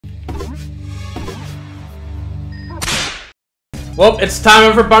Well, it's time,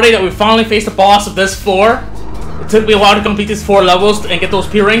 everybody, that we finally face the boss of this floor. It took me a while to complete these 4 levels and get those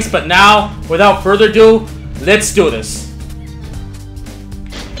P ranks, but now, without further ado, let's do this.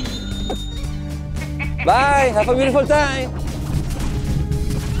 Bye! Have a beautiful time!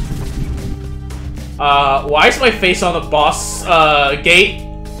 Why is my face on the boss, gate?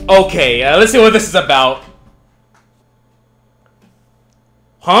 Okay, let's see what this is about.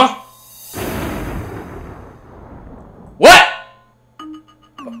 Huh? What?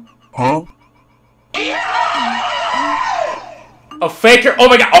 Huh? A faker? Oh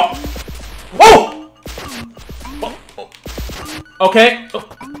my god! Oh! Oh! Okay.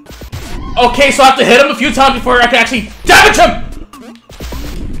 Okay, so I have to hit him a few times before I can actually damage him!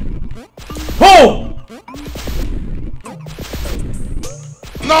 Oh!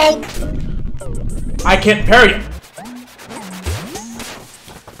 No! I can't parry him.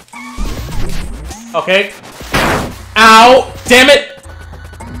 Okay. Ow! Damn it!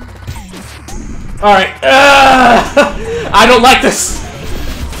 Alright. I don't like this!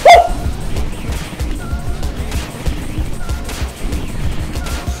 Woo!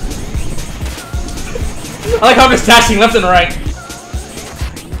 I like how I'm just dashing left and right.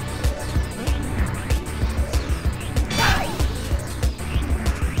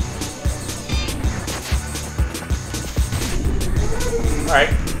 Alright.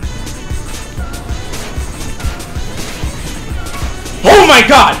 Oh my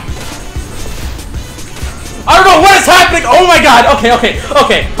god! I don't know what is happening! Oh my god! Okay,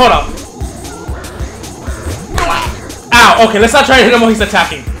 hold up. Ow! Okay, let's not try to hit him while he's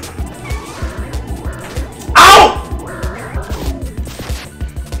attacking. Ow!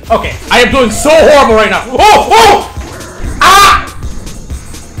 Okay, I am doing so horrible right now. Oh! Oh! Ah!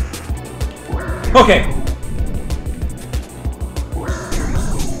 Okay.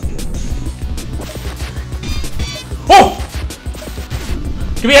 Oh!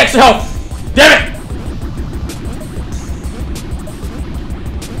 Give me extra health! Damn it!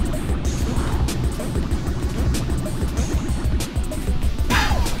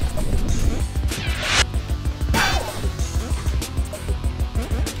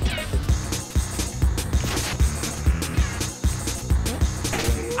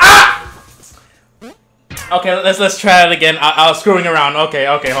 Okay, let's try it again. I was screwing around. Okay,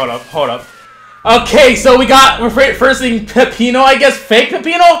 hold up. Okay, so we're first thing peppino, I guess. Fake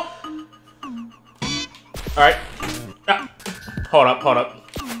peppino? Alright. Hold up.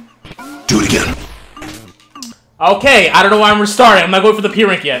 Do it again. Okay, I don't know why I'm restarting. I'm not going for the P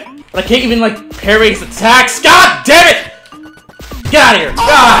rank yet. But I can't even, like, parry his attacks. God damn it! Get out of here!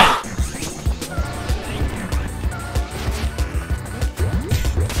 God!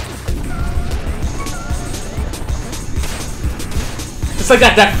 It's like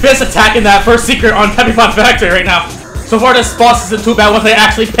that fist attack in that first secret on peppino Factory right now. So far, this boss isn't too bad once I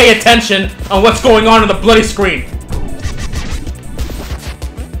actually pay attention on what's going on the bloody screen.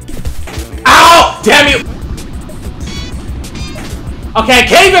 Ow! Damn you! Okay, I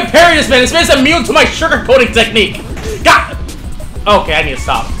can't even parry this man. This man's immune to my sugar coating technique. God! Okay, I need to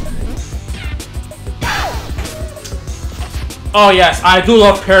stop. Oh yes, I do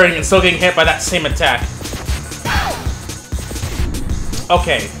love parrying and still getting hit by that same attack.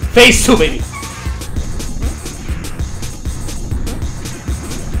 Okay, phase 2, baby.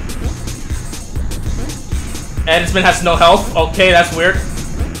 And this man has no health. Okay, that's weird.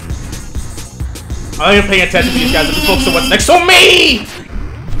 I'm not even paying attention to these guys. I'm just focusing on what's next. So me!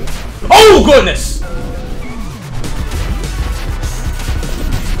 Oh, goodness!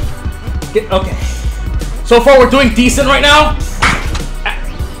 Okay. So far, we're doing decent right now.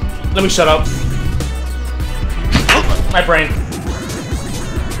 Let me shut up. My brain.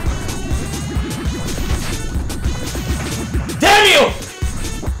 Damn you!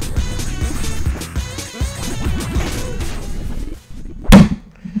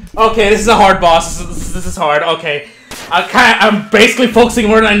 Okay, this is a hard boss. This is hard. Okay, I'm basically focusing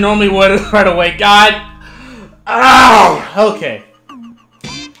more than I normally would right away. God. Ow. Okay.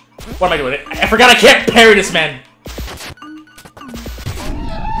 What am I doing? I forgot I can't parry this man.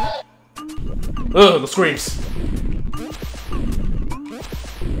 Ugh, the screams.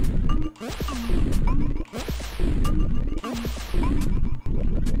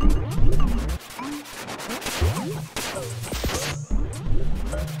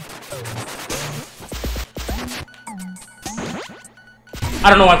 I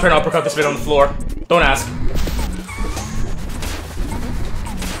don't know why I'm trying to uppercut this bit on the floor. Don't ask.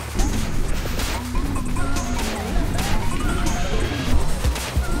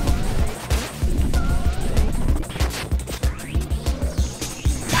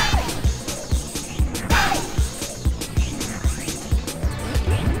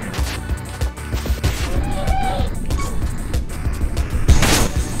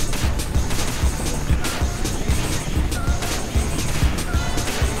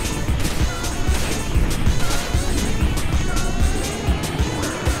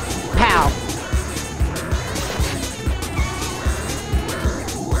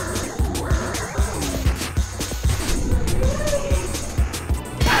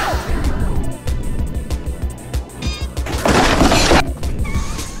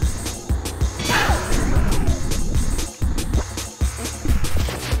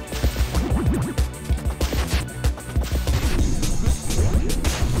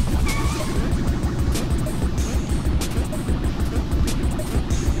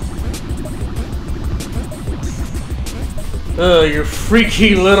 Ugh, you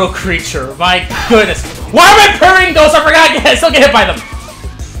freaky little creature. My goodness. Why am I parrying those? I forgot. I still get hit by them.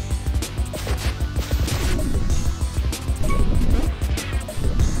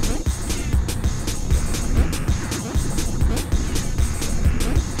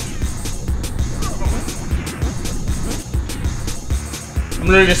 I'm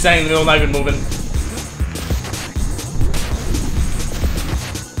literally just standing in the middle, not even moving.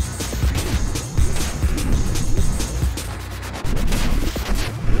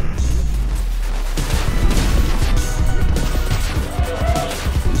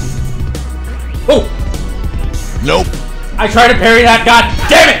 Oh! Nope. I tried to parry that. God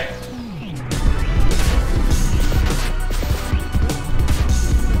damn it!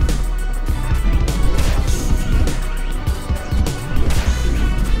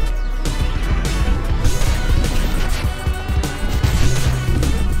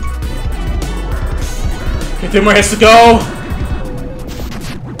 Okay, 3 more hits to go.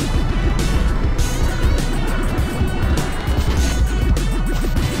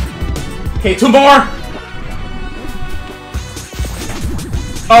 Okay, 2 more.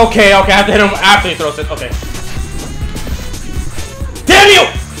 Okay, I have to hit him after he throws it. Okay. Damn you!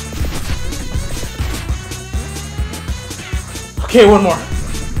 Okay, 1 more.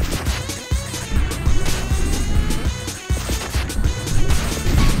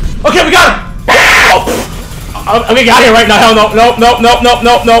 Okay, we got him! I'm gonna get out of here right now. Hell no.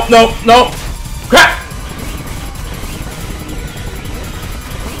 No. Crap!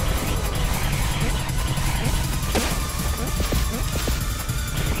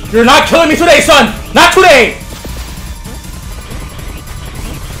 You're not killing me today, son! Not today!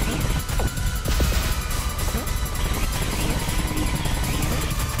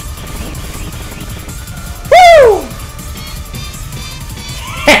 Woo!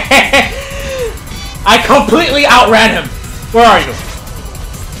 I completely outran him. Where are you?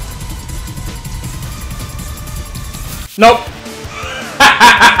 Nope.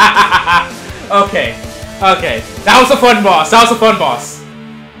 Okay. That was a fun boss.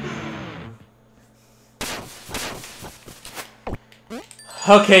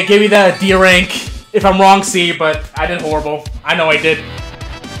 Okay, give me that D rank. If I'm wrong, C, but I did horrible. I know I did.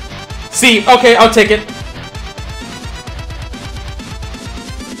 C, okay, I'll take it.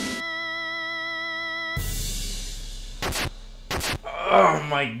 Oh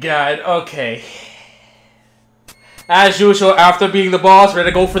my god, okay. As usual, after beating the boss, we're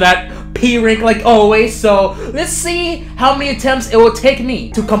gonna go for that P rank like always, so let's see how many attempts it will take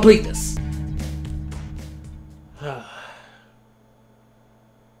me to complete this.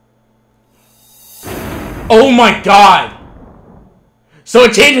 Oh my god! So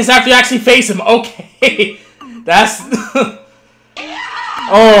it changes after you actually face him. Okay. That's...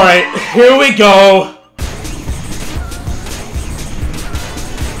 Alright, here we go.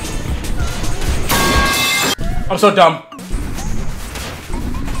 I'm so dumb.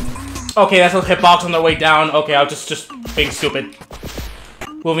 Okay, that's a hitbox on their way down. Okay, I was just being stupid.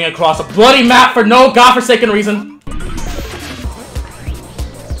 Moving across a bloody map for no godforsaken reason.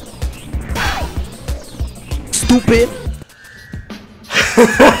 Stupid.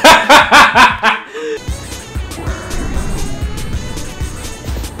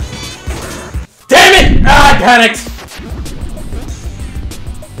 Damn it! Ah, I panicked.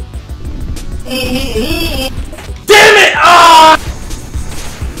 Damn it! Ah!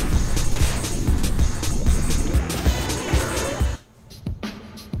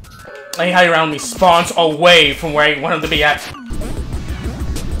 I hate how around me spawns away from where I want him to be at.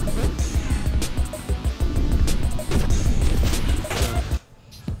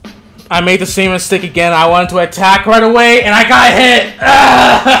 I made the same mistake again. I wanted to attack right away, and I got hit!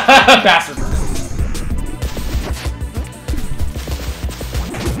 Ah, bastard.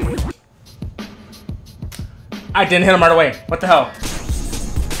 I didn't hit him right away. What the hell?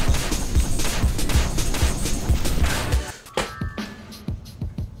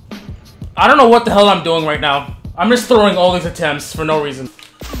 I don't know what the hell I'm doing right now. I'm just throwing all these attempts for no reason.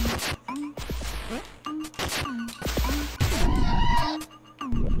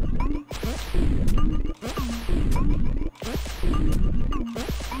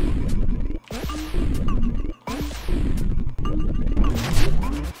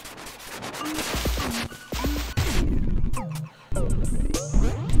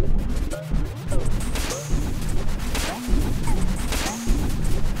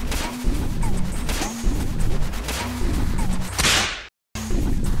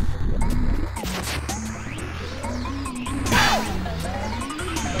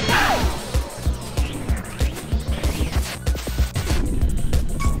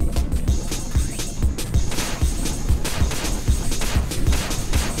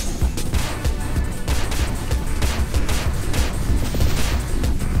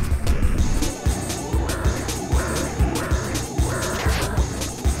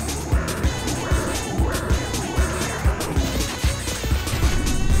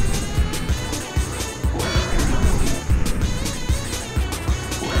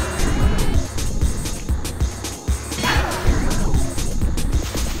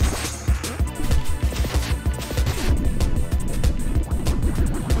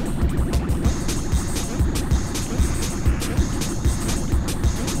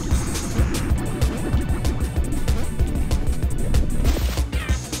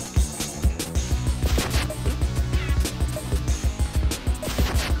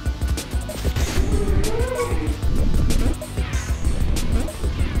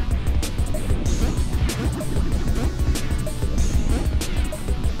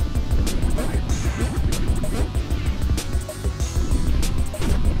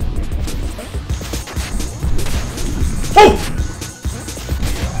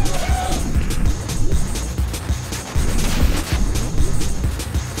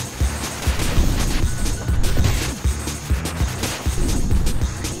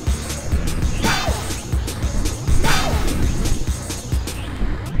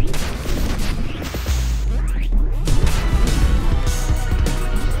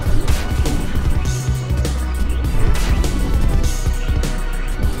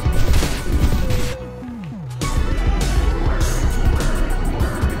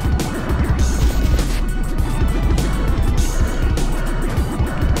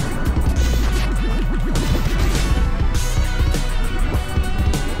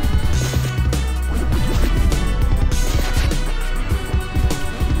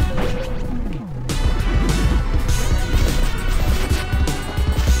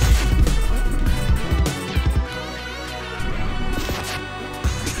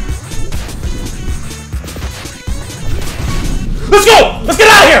 Let's go! Let's get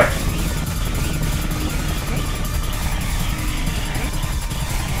out of here!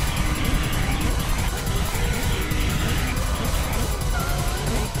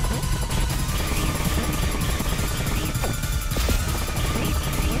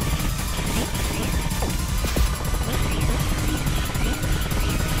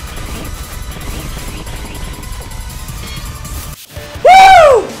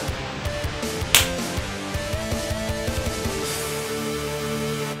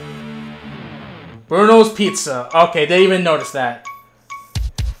 Bruno's Pizza. Okay, they even noticed that.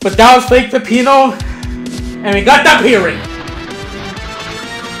 But that was fake peppino, and we got that hearing.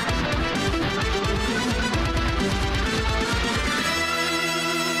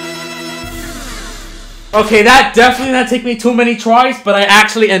 Okay, that definitely didn't take me too many tries, but I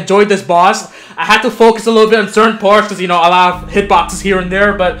actually enjoyed this boss. I had to focus a little bit on certain parts because, you know, a lot of hitboxes here and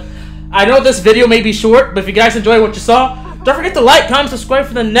there, but I know this video may be short, but if you guys enjoyed what you saw, don't forget to like, comment, subscribe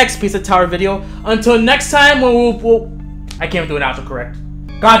for the next Pizza Tower video. Until next time, we'll I can't do an outro correct.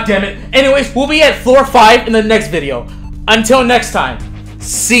 God damn it. Anyways, we'll be at floor 5 in the next video. Until next time,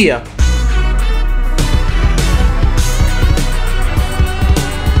 see ya.